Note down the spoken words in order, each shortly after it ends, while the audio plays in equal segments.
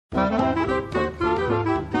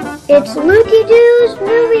It's Lukey Doo's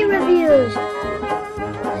Movie Reviews.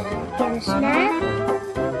 Get a snack,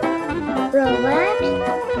 relax,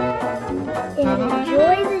 and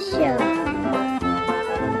enjoy the show.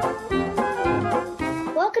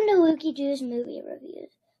 Welcome to Lukey Doo's Movie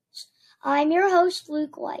Reviews. I'm your host,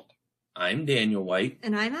 Luke White. I'm Daniel White.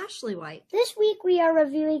 And I'm Ashley White. This week we are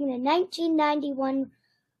reviewing the 1991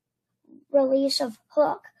 release of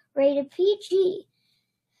Hook, rated PG.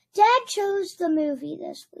 Dad chose the movie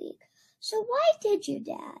this week. So why did you,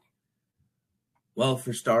 Dad? Well,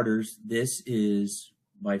 for starters, this is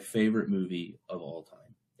my favorite movie of all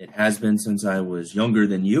time. It has been since I was younger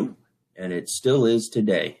than you, and it still is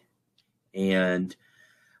today. And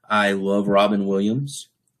I love Robin Williams.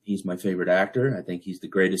 He's my favorite actor. I think he's the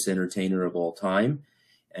greatest entertainer of all time.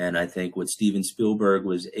 And I think what Steven Spielberg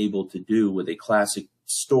was able to do with a classic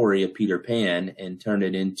story of Peter Pan and turn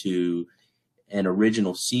it into an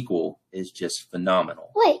original sequel is just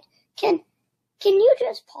phenomenal. Wait, can you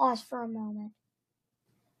just pause for a moment?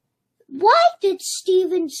 Why did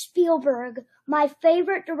Steven Spielberg, my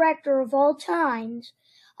favorite director of all times,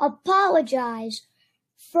 apologize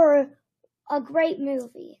for a great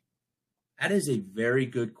movie? That is a very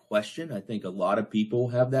good question. I think a lot of people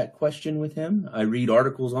have that question with him. I read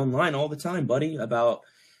articles online all the time, buddy, about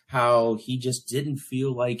how he just didn't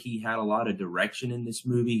feel like he had a lot of direction in this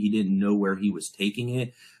movie. He didn't know where he was taking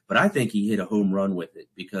it. But I think he hit a home run with it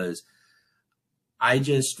because I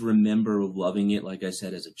just remember loving it, like I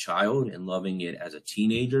said, as a child and loving it as a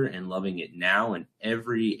teenager and loving it now in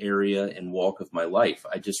every area and walk of my life.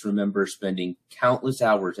 I just remember spending countless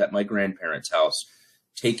hours at my grandparents' house,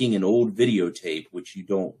 taking an old videotape, which you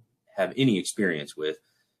don't have any experience with,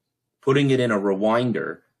 putting it in a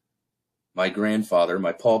rewinder, my grandfather,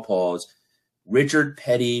 my pawpaw's Richard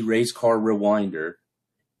Petty race car rewinder,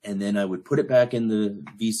 and then I would put it back in the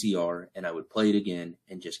VCR and I would play it again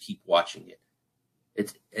and just keep watching it.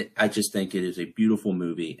 I just think it is a beautiful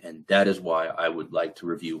movie, and that is why I would like to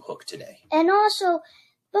review Hook today. And also,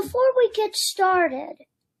 before we get started,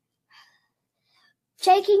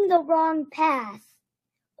 taking the wrong path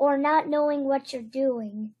or not knowing what you're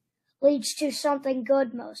doing leads to something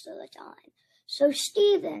good most of the time. So,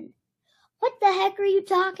 Steven, what the heck are you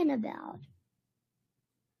talking about?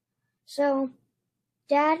 So,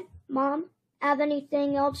 Dad, Mom, have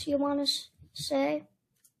anything else you want to say?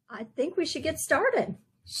 I think we should get started.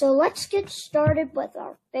 So let's get started with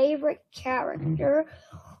our favorite character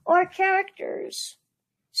or characters.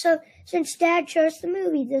 So, since Dad chose the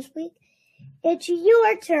movie this week, it's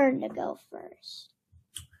your turn to go first.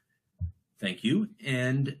 Thank you.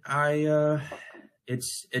 And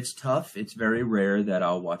it's tough. It's very rare that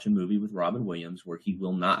I'll watch a movie with Robin Williams where he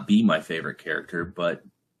will not be my favorite character, but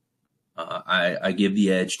I give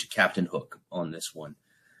the edge to Captain Hook on this one.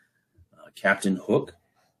 Captain Hook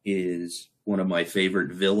is one of my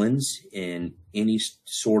favorite villains in any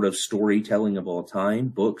sort of storytelling of all time,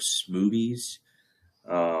 books, movies.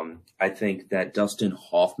 I think that Dustin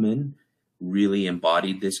Hoffman really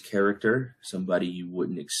embodied this character, somebody you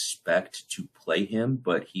wouldn't expect to play him,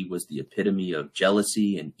 but he was the epitome of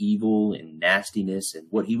jealousy and evil and nastiness, and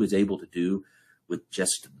what he was able to do with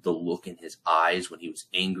just the look in his eyes when he was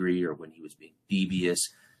angry or when he was being devious.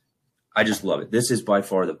 I just love it. This is by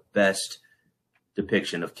far the best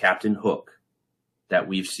depiction of Captain Hook that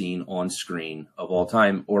we've seen on screen of all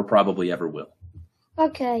time, or probably ever will.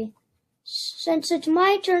 Okay, since it's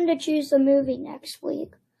my turn to choose the movie next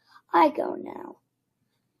week, I go now.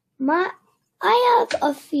 I have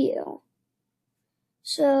a few.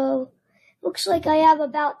 So, looks like I have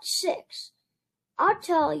about 6. I'll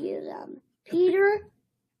tell you them. Peter,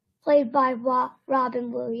 played by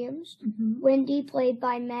Robin Williams. Wendy, played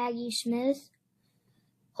by Maggie Smith.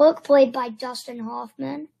 Hook, played by Dustin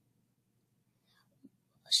Hoffman.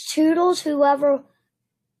 Toodles, whoever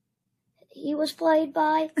he was played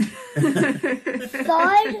by.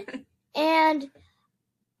 Thud, and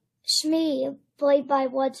Smee, played by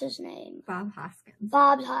what's his name? Bob Hoskins.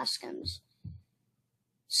 Bob Hoskins.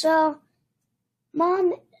 So,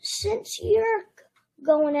 Mom, since you're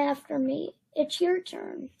going after me, it's your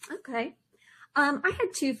turn. Okay. I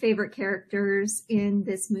had 2 favorite characters in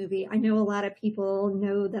this movie. I know a lot of people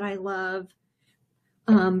know that I love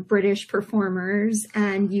British performers,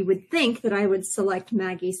 and you would think that I would select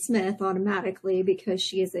Maggie Smith automatically because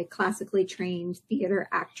she is a classically trained theater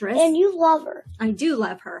actress. And you love her. I do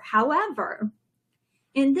love her. However,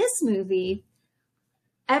 in this movie,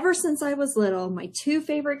 ever since I was little, my 2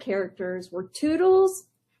 favorite characters were Toodles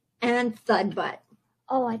and Thudbutt.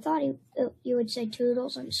 Oh, I thought you would say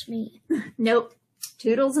Toodles and Smee. Nope.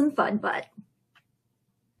 Toodles and Thudbutt.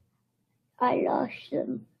 I lost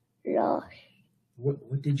them. Lost.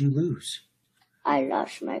 What did you lose? I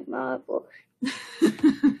lost my marble.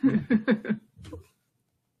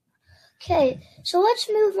 Okay, so let's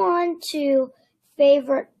move on to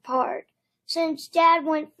favorite part. Since Dad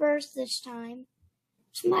went first this time,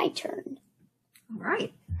 it's my turn. All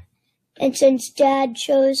right. And since Dad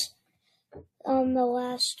chose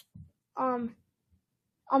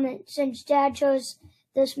since Dad chose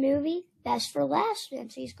this movie, best for last,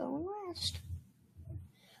 since he's going last.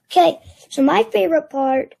 Okay, so my favorite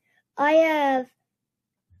part, I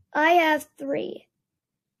have 3.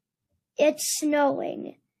 It's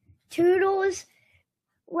snowing. Toodles,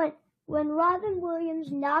 when Robin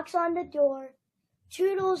Williams knocks on the door,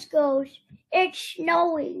 Toodles goes, "It's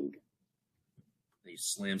snowing." He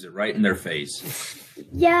slams it right in their face.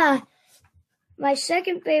 Yeah. My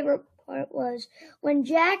second favorite part was when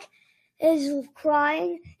Jack is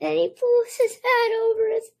crying and he pulls his hat over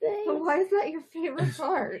his face. Why is that your favorite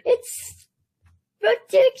part? It's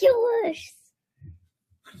ridiculous.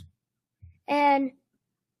 And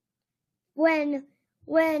when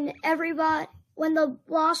the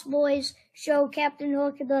Lost Boys show Captain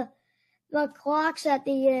Hook the clocks at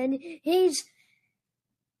the end, he's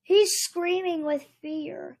screaming with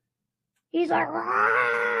fear. He's like,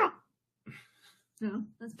 "Ah!" Oh,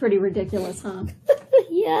 that's pretty ridiculous, huh?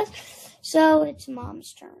 Yes. So it's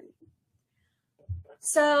Mom's turn.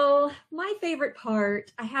 So my favorite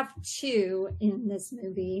part, I have 2 in this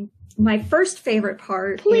movie. My first favorite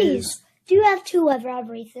part Please, do you have 2 of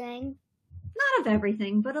everything? not of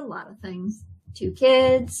everything, but a lot of things. 2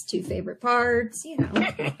 kids, 2 favorite parts,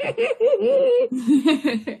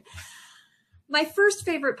 My first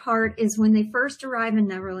favorite part is when they first arrive in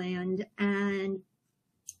Neverland and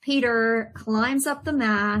Peter climbs up the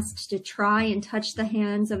mast to try and touch the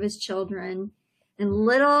hands of his children. And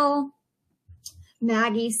little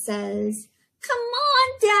Maggie says, "Come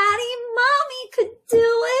on, Daddy, Mommy could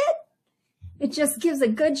do it." It just gives a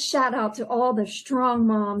good shout out to all the strong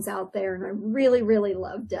moms out there. And I really, really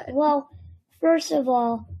loved it. Well, first of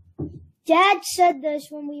all, Dad said this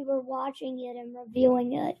when we were watching it and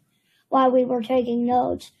reviewing it while we were taking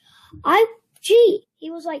notes. He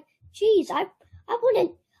was like, "Geez, I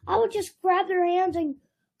would just grab their hands and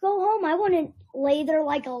go home. I wouldn't lay there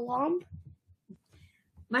like a lump."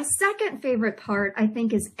 My second favorite part, I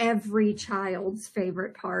think, is every child's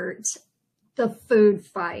favorite part, the food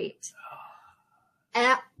fight.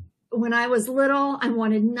 When I was little, I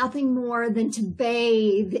wanted nothing more than to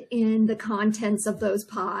bathe in the contents of those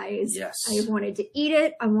pies. Yes. I wanted to eat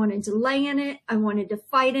it. I wanted to lay in it. I wanted to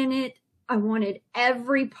fight in it. I wanted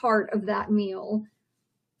every part of that meal.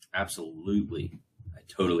 Absolutely. I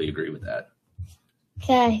totally agree with that.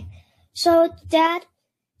 Okay, so Dad,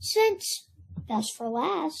 since best for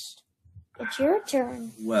last, it's your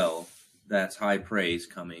turn. Well, that's high praise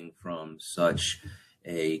coming from such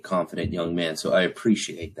a confident young man, so I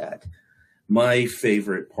appreciate that. My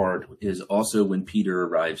favorite part is also when Peter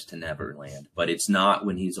arrives to Neverland, but it's not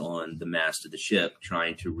when he's on the mast of the ship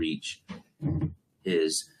trying to reach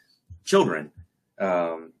his children.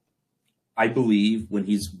 I believe when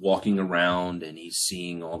he's walking around and he's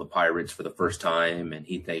seeing all the pirates for the first time and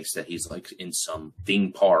he thinks that he's like in some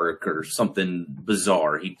theme park or something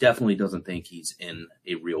bizarre, he definitely doesn't think he's in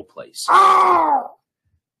a real place. Oh!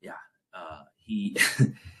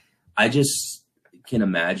 I just can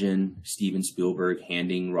imagine Steven Spielberg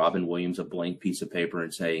handing Robin Williams a blank piece of paper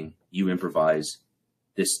and saying, "You improvise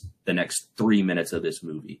the next 3 minutes of this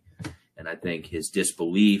movie." And I think his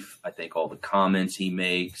disbelief, I think all the comments he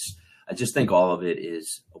makes, I just think all of it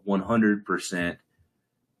is 100%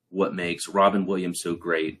 what makes Robin Williams so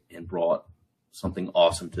great and brought something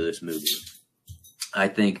awesome to this movie. I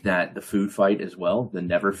think that the food fight as well, the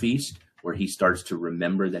Never Feast, where he starts to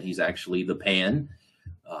remember that he's actually the Pan,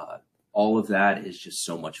 all of that is just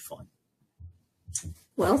so much fun.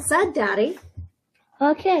 Well said, Daddy.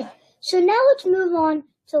 Okay, so now let's move on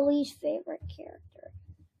to least favorite character.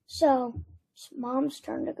 So it's Mom's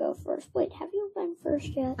turn to go first. Wait, have you been first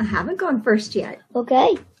yet? I haven't gone first yet.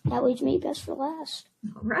 Okay, that leaves me best for last.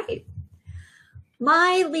 All right.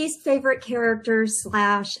 My least favorite character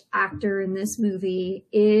 / actor in this movie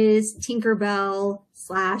is Tinkerbell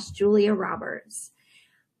 / Julia Roberts.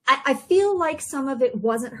 I feel like some of it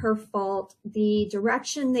wasn't her fault. The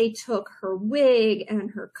direction they took her wig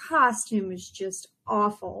and her costume is just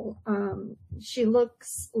awful. She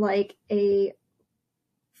looks like a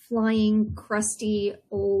flying, crusty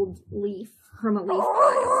old leaf from a leaf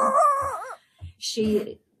pile.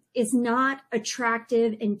 She is not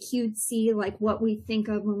attractive and cutesy like what we think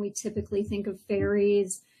of when we typically think of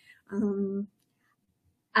fairies.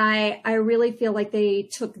 I really feel like they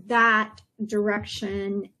took that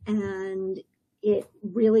direction and it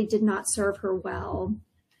really did not serve her well.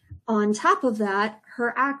 On top of that,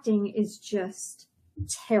 her acting is just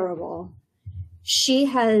terrible. She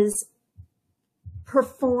has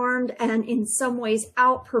performed and in some ways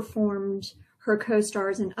outperformed her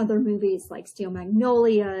co-stars in other movies like Steel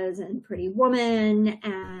Magnolias and Pretty Woman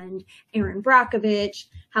and Erin Brockovich.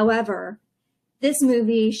 However, this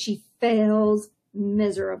movie, she fails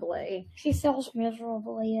miserably. She fails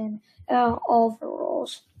miserably in all of her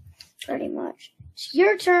roles, pretty much. It's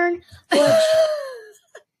your turn, which...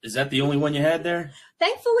 Is that the only one you had there?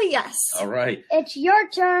 Thankfully, yes. All right. It's your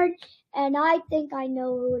turn, and I think I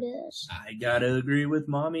know who it is. I gotta agree with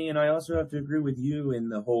Mommy, and I also have to agree with you in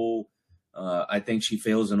the whole, I think she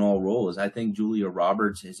fails in all roles. I think Julia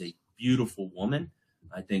Roberts is a beautiful woman.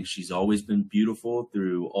 I think she's always been beautiful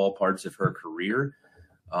through all parts of her career.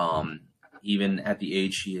 Even at the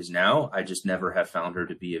age she is now, I just never have found her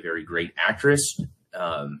to be a very great actress.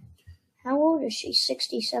 How old is she?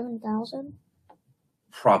 67,000?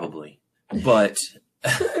 Probably. But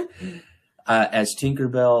as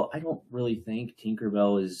Tinkerbell, I don't really think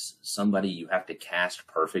Tinkerbell is somebody you have to cast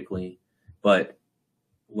perfectly. But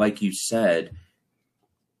like you said,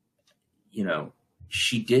 you know,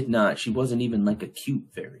 she wasn't even like a cute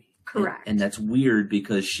fairy. Correct. And that's weird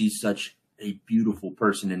because she's such a beautiful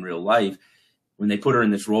person in real life. When they put her in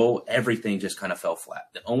this role, everything just kind of fell flat.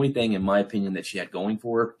 The only thing, in my opinion, that she had going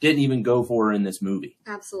for her didn't even go for her in this movie.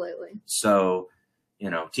 Absolutely. So, you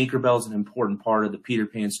know, Tinkerbell's an important part of the Peter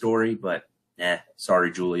Pan story, but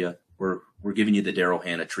sorry, Julia. We're giving you the Daryl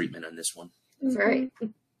Hannah treatment on this one. That's right.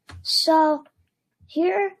 So,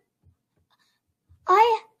 here,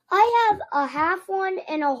 I have a half one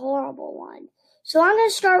and a horrible one. So I'm going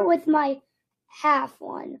to start with my half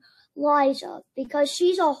one, Liza, because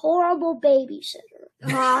she's a horrible babysitter.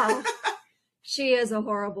 Wow. She is a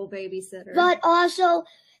horrible babysitter. But also,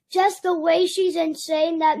 just the way she's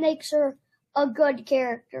insane, that makes her a good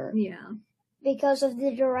character. Yeah. Because of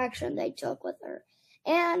the direction they took with her.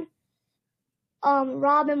 And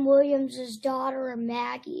Robin Williams' daughter,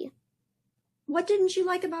 Maggie. What didn't you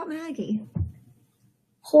like about Maggie?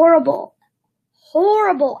 Horrible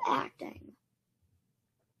acting.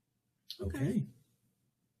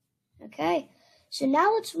 Okay, so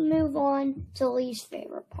now let's move on to least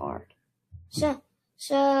favorite part.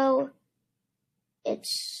 So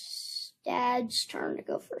it's Dad's turn to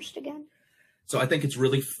go first again. So I think it's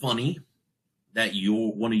really funny that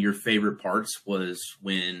one of your favorite parts was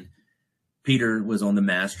when Peter was on the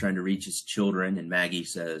mast trying to reach his children, and Maggie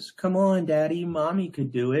says, "Come on, Daddy, Mommy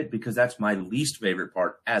could do it," because that's my least favorite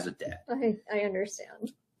part as a dad. I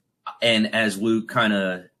understand. And as Luke kind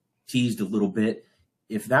of teased a little bit,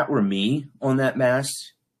 if that were me on that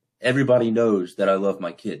mast, everybody knows that I love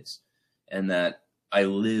my kids and that I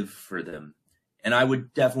live for them. And I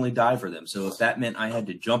would definitely die for them. So if that meant I had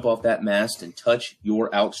to jump off that mast and touch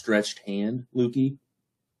your outstretched hand, Lukey,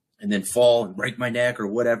 and then fall and break my neck or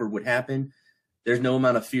whatever would happen, there's no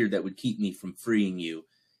amount of fear that would keep me from freeing you.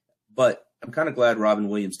 But I'm kind of glad Robin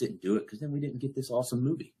Williams didn't do it, because then we didn't get this awesome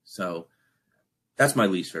movie. So that's my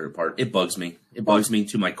least favorite part. It bugs me. It bugs me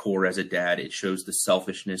to my core as a dad. It shows the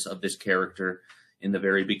selfishness of this character in the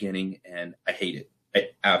very beginning, and I hate it. I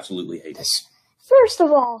absolutely hate it. First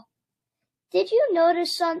of all, did you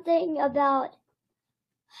notice something about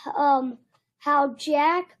how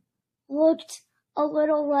Jack looked a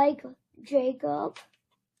little like Jacob?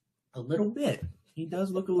 A little bit. He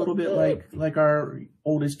does look a little bit like our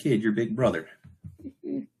oldest kid, your big brother.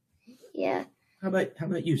 Yeah. How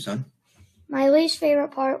about you, son? My least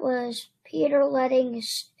favorite part was Peter letting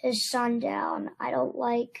his son down. I don't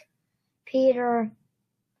like Peter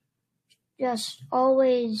just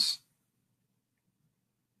always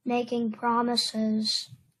making promises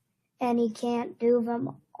and he can't do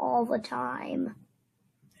them all the time.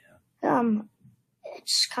 Yeah.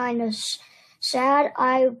 It's kind of sad.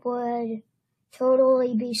 I would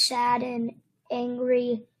totally be sad and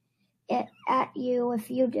angry at you if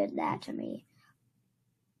you did that to me.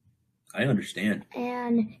 I understand.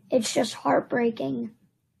 And it's just heartbreaking.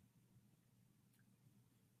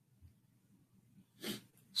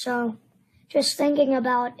 So, just thinking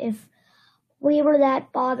about if we were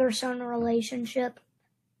that father-son relationship,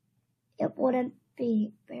 it wouldn't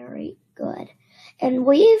be very good. And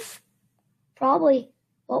we've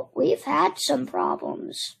had some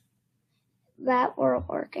problems that we're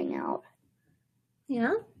working out.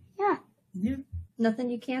 Yeah? Yeah. Yeah. Nothing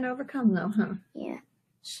you can't overcome, though, huh? Yeah.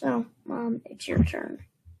 So, Mom, it's your turn.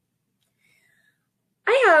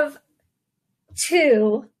 I have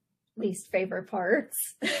two least favorite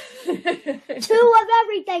parts. Two of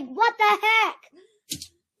everything. What the heck?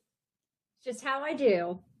 Just how I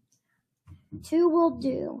do. 2 will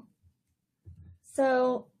do.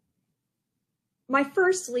 So, my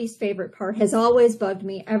first least favorite part has always bugged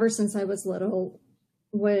me ever since I was little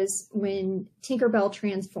was when Tinkerbell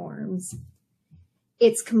transforms.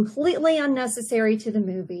 It's completely unnecessary to the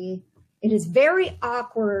movie. It is very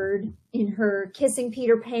awkward in her kissing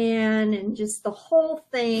Peter Pan and just the whole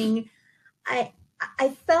thing. I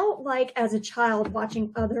felt like as a child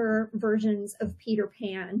watching other versions of Peter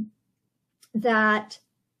Pan that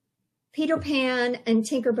Peter Pan and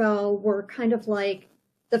Tinkerbell were kind of like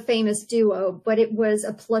the famous duo, but it was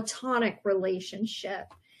a platonic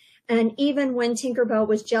relationship. And even when Tinkerbell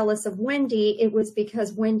was jealous of Wendy, it was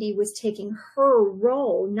because Wendy was taking her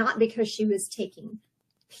role, not because she was taking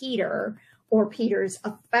Peter or Peter's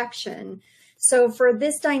affection. So for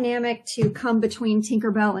this dynamic to come between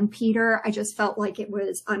Tinkerbell and Peter, I just felt like it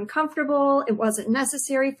was uncomfortable. It wasn't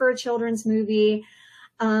necessary for a children's movie.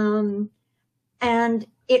 And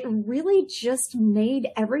it really just made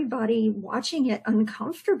everybody watching it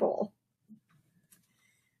uncomfortable.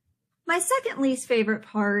 My second least favorite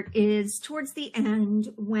part is towards the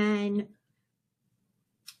end when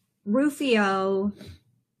Rufio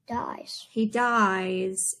Dies. He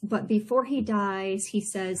dies, but before he dies, he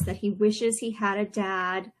says that he wishes he had a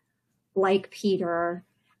dad like Peter,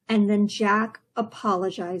 and then Jack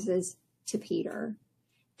apologizes to Peter.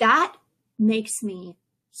 That makes me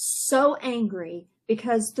so angry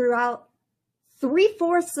because throughout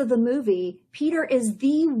 3/4 of the movie, Peter is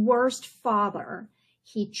the worst father.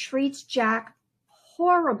 He treats Jack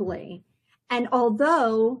horribly, and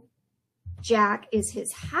although Jack is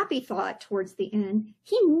his happy thought towards the end,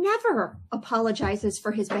 he never apologizes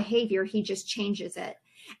for his behavior. He just changes it.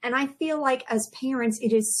 And I feel like as parents,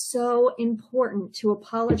 it is so important to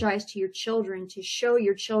apologize to your children, to show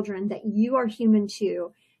your children that you are human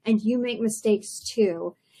too, and you make mistakes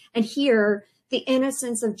too. And here, the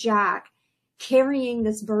innocence of Jack carrying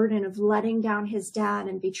this burden of letting down his dad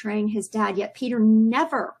and betraying his dad, yet Peter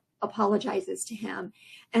never apologizes to him.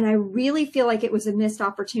 And I really feel like it was a missed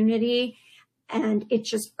opportunity. And it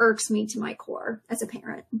just irks me to my core as a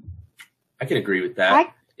parent. I can agree with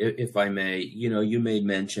that. If I may, you made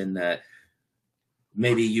mention that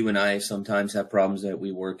maybe you and I sometimes have problems that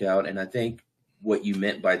we work out. And I think what you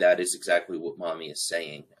meant by that is exactly what Mommy is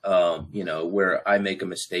saying. Where I make a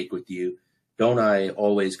mistake with you, don't I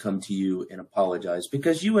always come to you and apologize?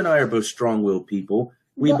 Because you and I are both strong-willed people.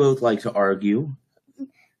 We both like to argue.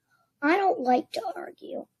 I don't like to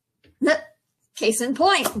argue. Case in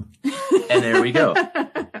point. And there we go.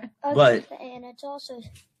 And it's also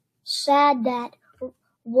sad that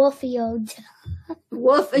Wolfio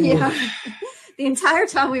died. Yeah. The entire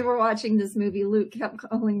time we were watching this movie, Luke kept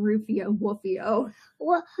calling Rufio Wolfio.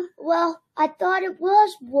 Well, I thought it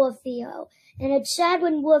was Wolfio. And it's sad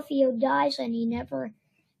when Wolfio dies and he never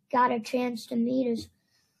got a chance to meet his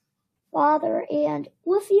father. And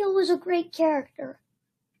Wolfio was a great character.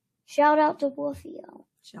 Shout out to Wolfio.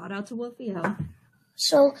 Shout out to Wolfio.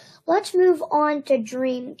 So let's move on to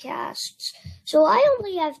Dreamcasts. So I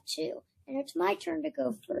only have 2, and it's my turn to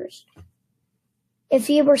go first. If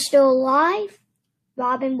he were still alive,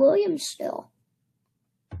 Robin Williams still.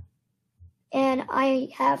 And I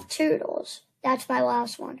have Toodles. That's my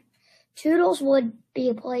last one. Toodles would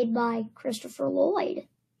be played by Christopher Lloyd.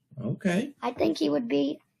 Okay. I think he would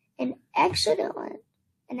be an excellent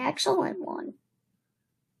one.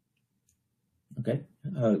 Okay.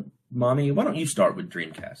 Mommy, why don't you start with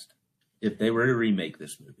Dreamcast? If they were to remake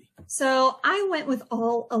this movie. So I went with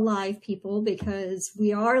all alive people because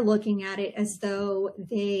we are looking at it as though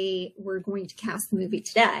they were going to cast the movie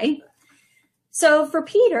today. So for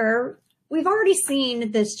Peter, we've already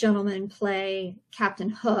seen this gentleman play Captain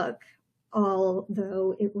Hook,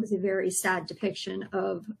 although it was a very sad depiction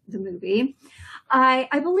of the movie. I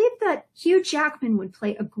believe that Hugh Jackman would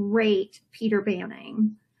play a great Peter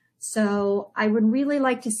Banning. So I would really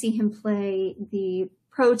like to see him play the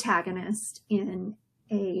protagonist in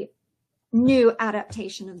a new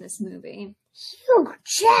adaptation of this movie. Hugh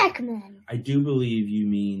Jackman! I do believe you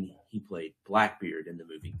mean he played Blackbeard in the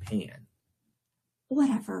movie Pan.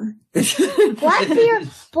 Whatever. Blackbeard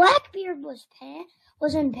was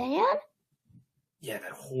in Pan? Yeah,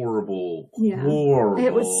 that horrible.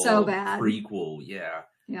 It was so bad. Prequel, yeah.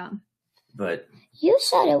 Yeah. But you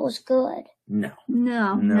said it was good.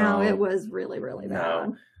 No, it was really, really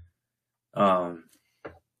bad. No.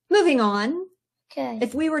 Moving on. Okay.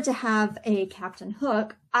 If we were to have a Captain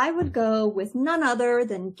Hook, I would go with none other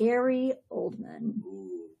than Gary Oldman.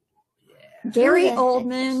 Ooh, yeah. Gary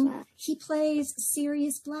Oldman, he plays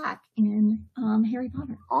Sirius Black in Harry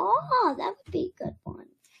Potter. Oh, that would be a good one.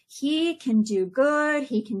 He can do good,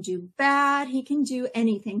 he can do bad, he can do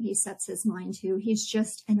anything he sets his mind to. He's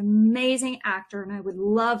just an amazing actor, and I would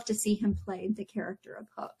love to see him play the character of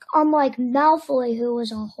Hook. Unlike Malfoy, who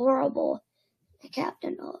was a horrible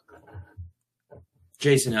Captain Hook.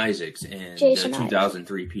 Jason Isaacs in Jason the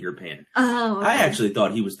 2003 Peter Pan. Oh, okay. I actually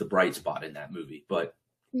thought he was the bright spot in that movie, but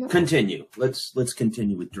No. continue. Let's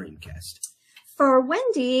continue with Dreamcast. For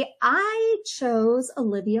Wendy, I chose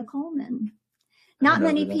Olivia Colman. I Not don't know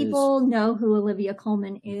many who that people know who Olivia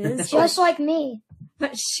Colman is, Just like me.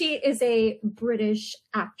 but she is a British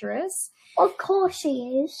actress, Of course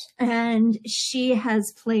she is. and she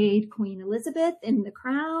has played Queen Elizabeth in The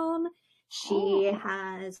Crown. She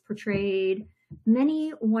has portrayed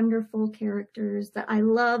many wonderful characters that I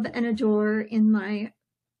love and adore in my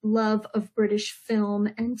love of British film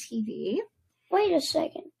and TV. Wait a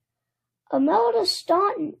second. Imelda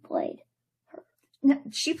Staunton played. No,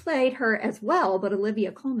 she played her as well, but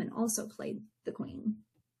Olivia Colman also played the Queen.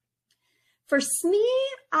 For Smee,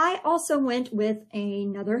 I also went with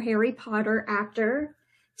another Harry Potter actor,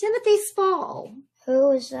 Timothy Spall.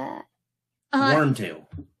 Who is that? Wormtail.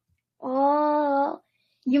 Oh,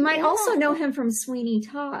 You might Yeah. also know him from Sweeney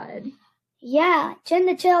Todd. yeah. Tim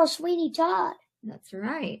the Tale Sweeney Todd. That's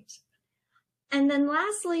right. And then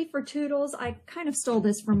lastly, for Toodles, I kind of stole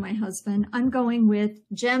this from my husband. I'm going with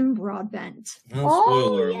Jem Broadbent. Oh,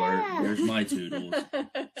 spoiler yeah. alert. There's my Toodles.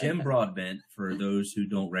 Jim Broadbent, for those who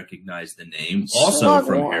don't recognize the name, also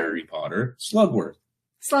from Slughorn. Harry Potter. Slugworth.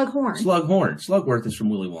 Slughorn. Slughorn. Slugworth is from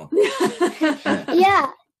Willy Wonka.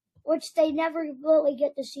 Yeah. Which they never really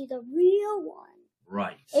get to see the real one.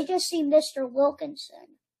 Right. They just see Mr. Wilkinson.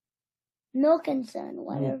 Milkinson,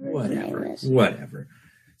 whatever his name is. Whatever.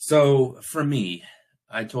 So for me,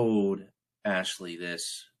 I told Ashley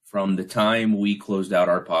this from the time we closed out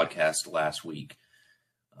our podcast last week,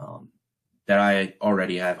 that I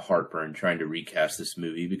already have heartburn trying to recast this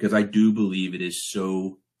movie because I do believe it is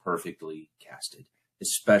so perfectly casted,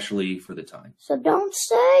 especially for the time. So don't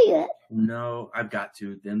say it. No, I've got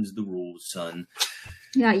to. Them's the rules, son.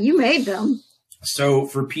 Yeah, you made them. So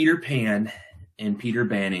for Peter Pan and Peter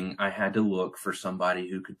Banning, I had to look for somebody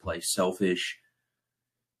who could play selfish,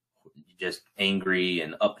 just angry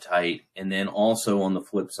and uptight, and then also on the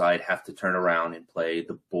flip side have to turn around and play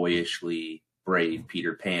the boyishly brave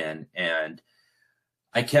Peter Pan. And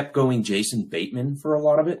I kept going Jason Bateman for a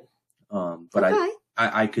lot of it, but Okay.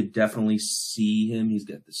 I could definitely see him. He's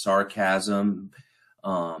got the sarcasm,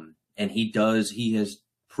 and he has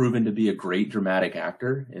proven to be a great dramatic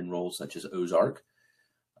actor in roles such as Ozark.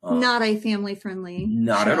 Not a family-friendly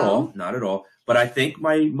Not at show. all. Not at all. But I think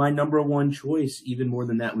my number one choice, even more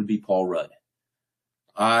than that, would be Paul Rudd.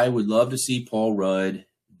 I would love to see Paul Rudd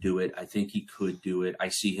do it. I think he could do it. I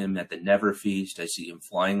see him at the Never Feast. I see him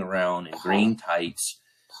flying around in green tights.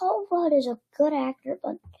 Paul Rudd is a good actor,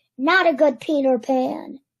 but not a good Peter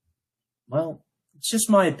Pan. Well, it's just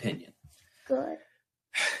my opinion. Good.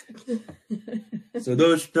 So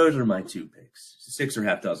those are my two picks. 6 or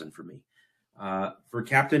half dozen for me. For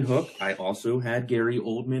Captain Hook, I also had Gary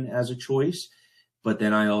Oldman as a choice, but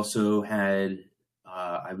then I also had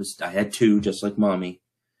I had two, just like Mommy,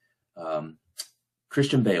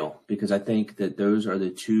 Christian Bale, because I think that those are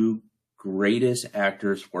the two greatest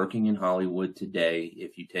actors working in Hollywood today.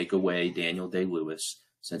 If you take away Daniel Day-Lewis,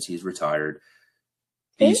 since he's retired,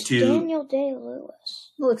 these Who's two, Daniel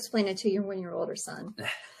Day-Lewis? We'll explain it to you when you're older, son.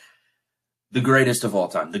 the greatest of all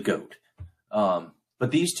time, the GOAT.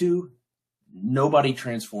 But these two, nobody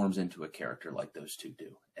transforms into a character like those two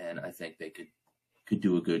do. And I think they could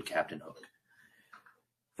do a good Captain Hook.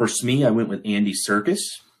 For Smee, I went with Andy Serkis.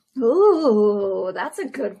 Ooh, that's a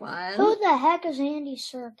good one. Who the heck is Andy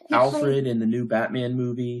Serkis? Alfred in the new Batman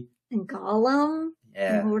movie. And Gollum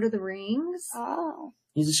Yeah. in Lord of the Rings. Oh.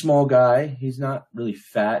 He's a small guy. He's not really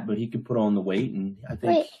fat, but he could put on the weight. And I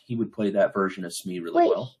think Wait. he would play that version of Smee really Wait,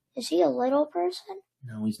 well. is he a little person?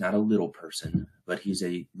 No, he's not a little person, but he's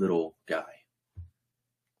a little guy.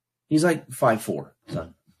 He's like 5'4",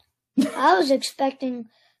 son. I was expecting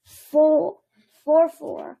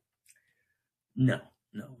 4'4". No,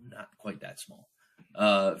 not quite that small.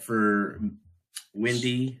 For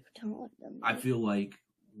Wendy, Don't let them I feel like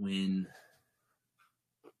when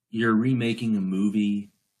you're remaking a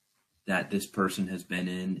movie that this person has been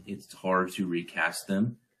in, it's hard to recast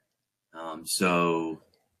them. So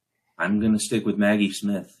I'm going to stick with Maggie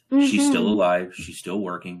Smith. She's still alive. She's still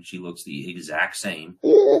working. She looks the exact same.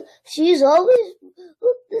 She's always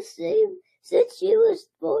looked the same since she was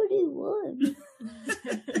 41.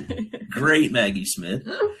 Great Maggie Smith.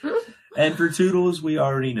 And for Toodles, we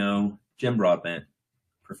already know Jim Broadbent,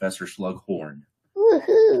 Professor Slughorn.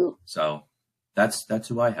 Woohoo! So That's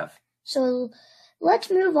who I have. So let's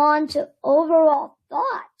move on to overall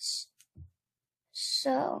thoughts.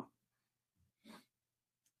 So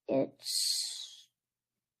it's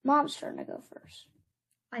Mom's turn to go first.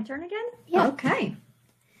 My turn again? Yeah. Okay.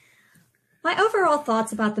 My overall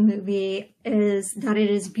thoughts about the movie is that it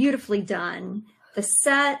is beautifully done. The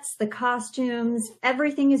sets, the costumes,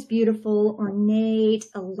 everything is beautiful, ornate,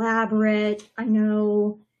 elaborate. I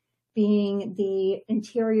know, being the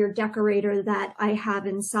interior decorator that I have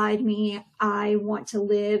inside me, I want to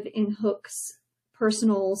live in Hook's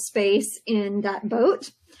personal space in that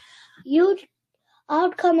boat.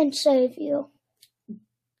 I'll come and save you.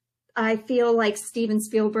 I feel like Steven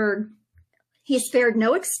Spielberg, he spared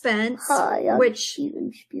no expense, Hi, I'm which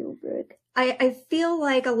Steven Spielberg. I feel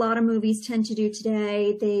like a lot of movies tend to do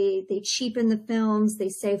today. They cheapen the films. They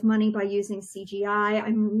save money by using CGI.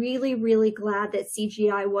 I'm really, really glad that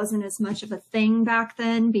CGI wasn't as much of a thing back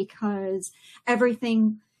then, because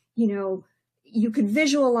everything, you could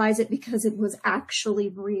visualize it because it was actually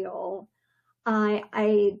real.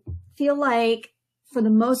 I feel like for the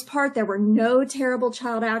most part, there were no terrible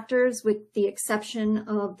child actors, with the exception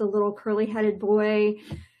of the little curly-headed boy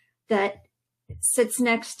that sits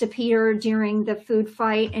next to Peter during the food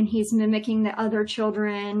fight, and he's mimicking the other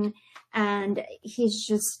children, and he's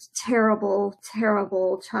just terrible,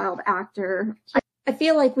 terrible child actor. I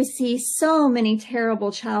feel like we see so many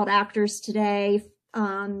terrible child actors today,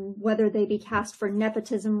 whether they be cast for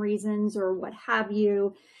nepotism reasons or what have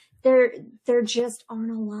you. There just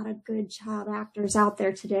aren't a lot of good child actors out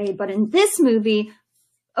there today. But in this movie,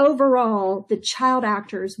 overall, the child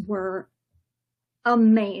actors were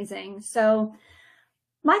amazing. So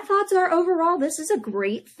my thoughts are, overall, this is a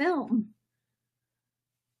great film.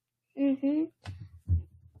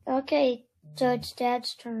 Okay, so it's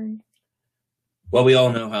Dad's turn. Well, we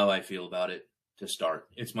all know how I feel about it to start.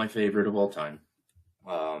 It's my favorite of all time.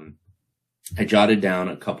 I jotted down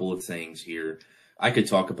a couple of things here. I could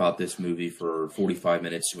talk about this movie for 45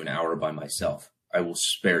 minutes to an hour by myself. I will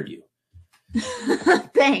spare you.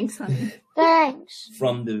 Thanks, honey. Thanks.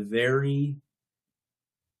 From the very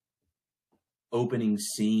opening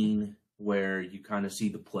scene where you kind of see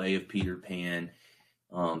the play of Peter Pan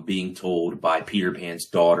being told by Peter Pan's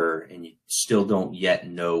daughter, and you still don't yet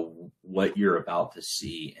know what you're about to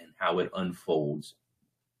see and how it unfolds,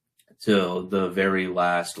 to the very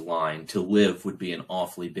last line, "To live would be an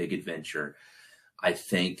awfully big adventure." I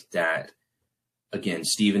think that, again,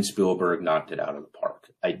 Steven Spielberg knocked it out of the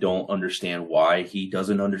park. I don't understand why he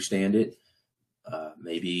doesn't understand it.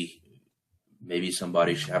 Maybe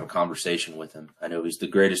somebody should have a conversation with him. I know he's the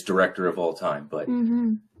greatest director of all time, but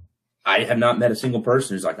I have not met a single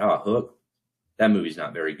person who's like, Hook, that movie's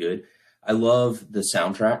not very good. I love the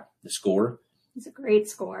soundtrack, the score. It's a great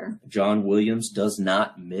score. John Williams does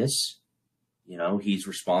not miss. He's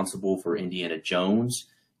responsible for Indiana Jones.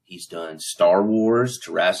 He's done Star Wars,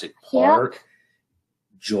 Jurassic Park,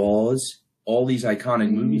 Jaws, all these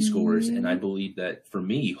iconic movie scores. And I believe that, for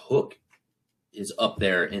me, Hook is up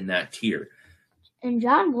there in that tier. And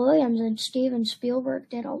John Williams and Steven Spielberg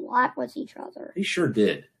did a lot with each other. They sure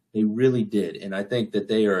did. They really did. And I think that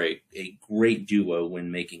they are a great duo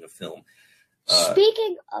when making a film.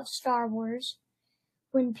 Speaking of Star Wars,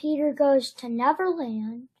 when Peter goes to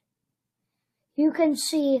Neverland, you can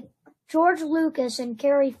see George Lucas and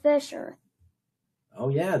Carrie Fisher. Oh,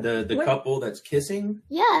 yeah, the couple that's kissing?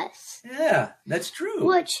 Yes. Yeah, that's true.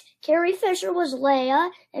 Which Carrie Fisher was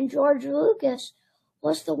Leia, and George Lucas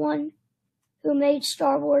was the one who made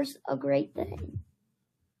Star Wars a great thing.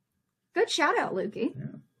 Good shout out, Lukey.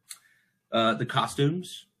 Yeah. The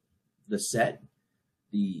costumes, the set,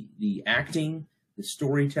 the acting, the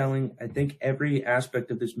storytelling. I think every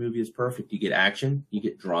aspect of this movie is perfect. You get action, you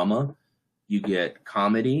get drama, you get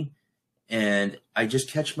comedy, and I just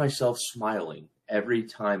catch myself smiling every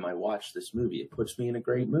time I watch this movie. It puts me in a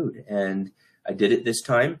great mood, and I did it this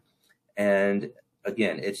time. And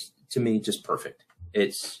again, it's, to me, just perfect.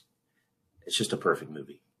 It's just a perfect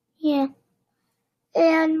movie. Yeah.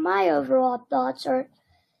 And my overall thoughts are,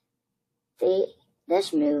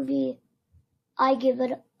 this movie, I give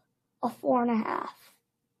it a 4.5.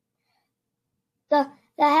 The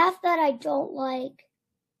half that I don't like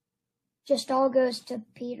just all goes to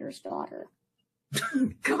Peter's daughter.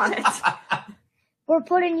 Got it. We're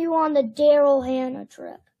putting you on the Daryl Hannah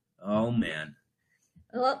trip. Oh, man.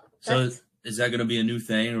 Well, So is that going to be a new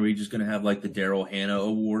thing? Or are we just going to have like the Daryl Hannah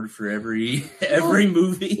Award for every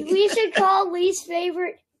movie? We should call least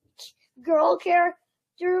favorite girl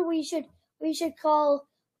character. We should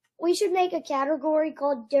make a category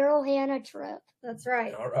called Daryl Hannah trip. that's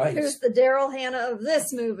right. All right. Who's the Daryl Hannah of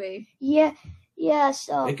this movie? Yeah, Yeah,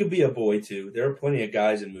 so It could be a boy too. There are plenty of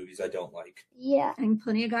guys in movies I don't like. yeah. And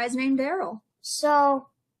plenty of guys named Daryl. So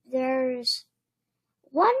there's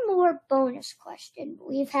one more bonus question.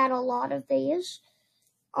 We've had a lot of these.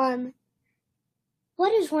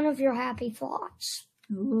 What is one of your happy thoughts?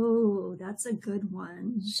 Ooh, that's a good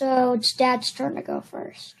one. So it's Dad's turn to go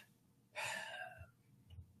first.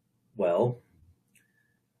 Well,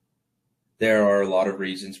 there are a lot of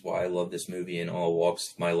reasons why I love this movie in all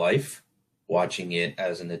walks of my life. Watching it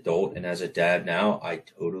as an adult and as a dad now, I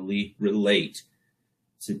totally relate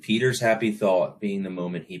to Peter's happy thought being the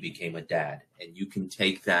moment he became a dad. And you can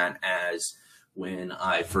take that as when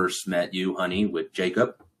I first met you, honey, with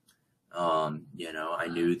Jacob. I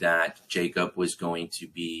knew that Jacob was going to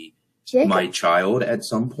be my child at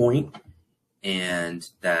some point, and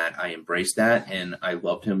that I embraced that, and I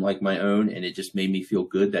loved him like my own, and it just made me feel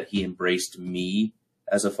good that he embraced me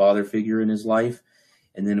as a father figure in his life.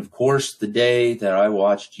 And then, of course, the day that I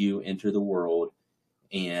watched you enter the world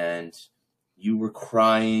and you were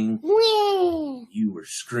crying, you were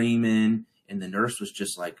screaming, and the nurse was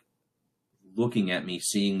just like looking at me,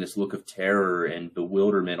 seeing this look of terror and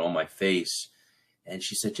bewilderment on my face. And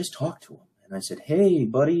she said, just talk to him. And I said, hey,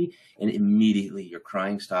 buddy. And immediately your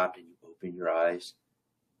crying stopped and you opened your eyes.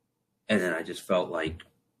 And then I just felt like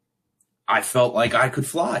I could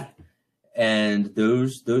fly. And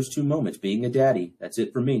those two moments, being a daddy, that's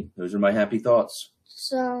it for me. Those are my happy thoughts.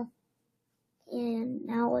 So, and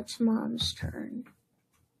now it's Mom's turn.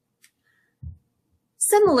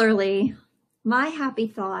 Similarly, my happy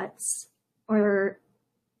thoughts are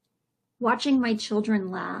watching my children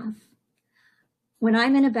laugh. When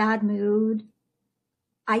I'm in a bad mood,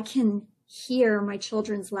 I can hear my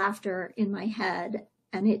children's laughter in my head,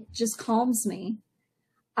 and it just calms me.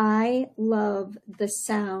 I love the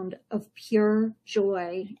sound of pure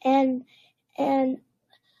joy. And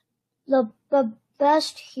the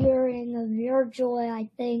best hearing of your joy, I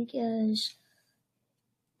think, is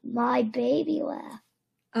my baby laugh.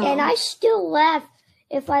 Oh, And I still laugh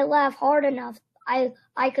if I laugh hard enough.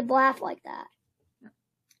 I could laugh like that.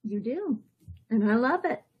 you do. And I love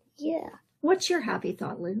it. Yeah. What's your happy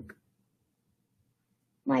thought, Luke?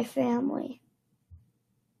 My family.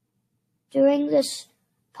 Doing this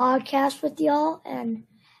podcast with y'all and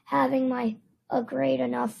having a great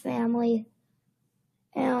enough family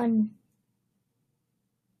and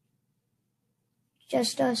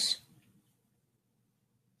just us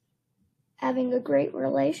having a great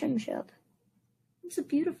relationship. It's a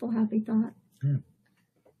beautiful happy thought. Yeah.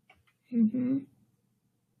 Mm-hmm.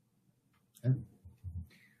 Yeah.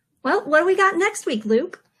 Well, what do we got next week,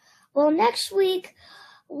 Luke? Well, next week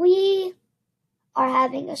we are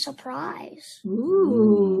having a surprise.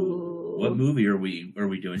 Ooh. What movie are we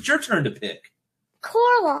doing? It's your turn to pick.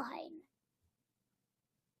 Coraline,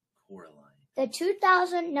 Coraline. the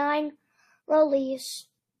 2009 release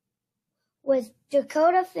with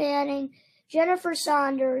Dakota Fanning, Jennifer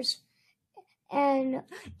Saunders, and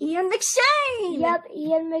Ian McShane.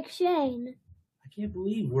 Ian McShane. I can't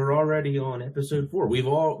believe we're already on episode 4. We've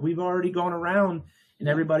already gone around and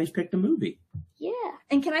everybody's picked a movie. Yeah.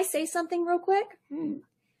 And can I say something real quick? Hmm.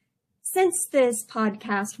 Since this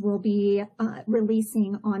podcast will be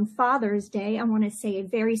releasing on Father's Day, I want to say a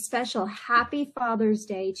very special happy Father's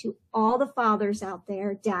Day to all the fathers out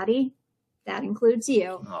there. Daddy, that includes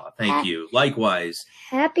you. Oh, thank you. Likewise.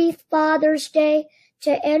 Happy Father's Day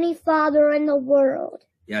to any father in the world.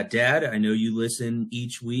 Yeah, Dad, I know you listen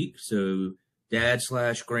each week, so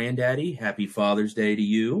Dad/Granddaddy, happy Father's Day to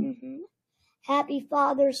you. Mm-hmm. Happy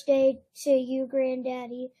Father's Day to you,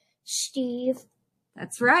 Granddaddy Steve.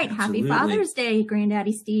 That's right. Absolutely. Happy Father's Day,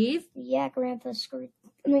 Granddaddy Steve. Yeah, Grandpa Steve.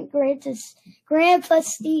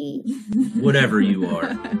 Whatever you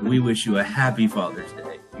are, we wish you a happy Father's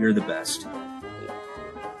Day. You're the best.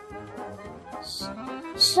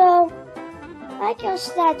 So, I guess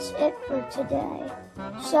that's it for today.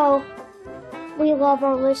 So, we love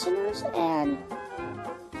our listeners and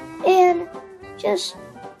just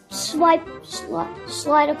slide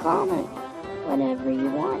a comment whenever you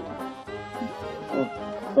want.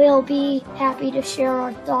 We'll be happy to share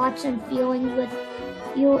our thoughts and feelings with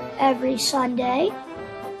you every Sunday.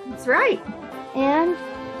 That's right. And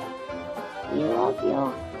we love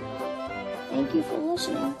y'all. Thank you for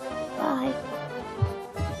listening. Bye.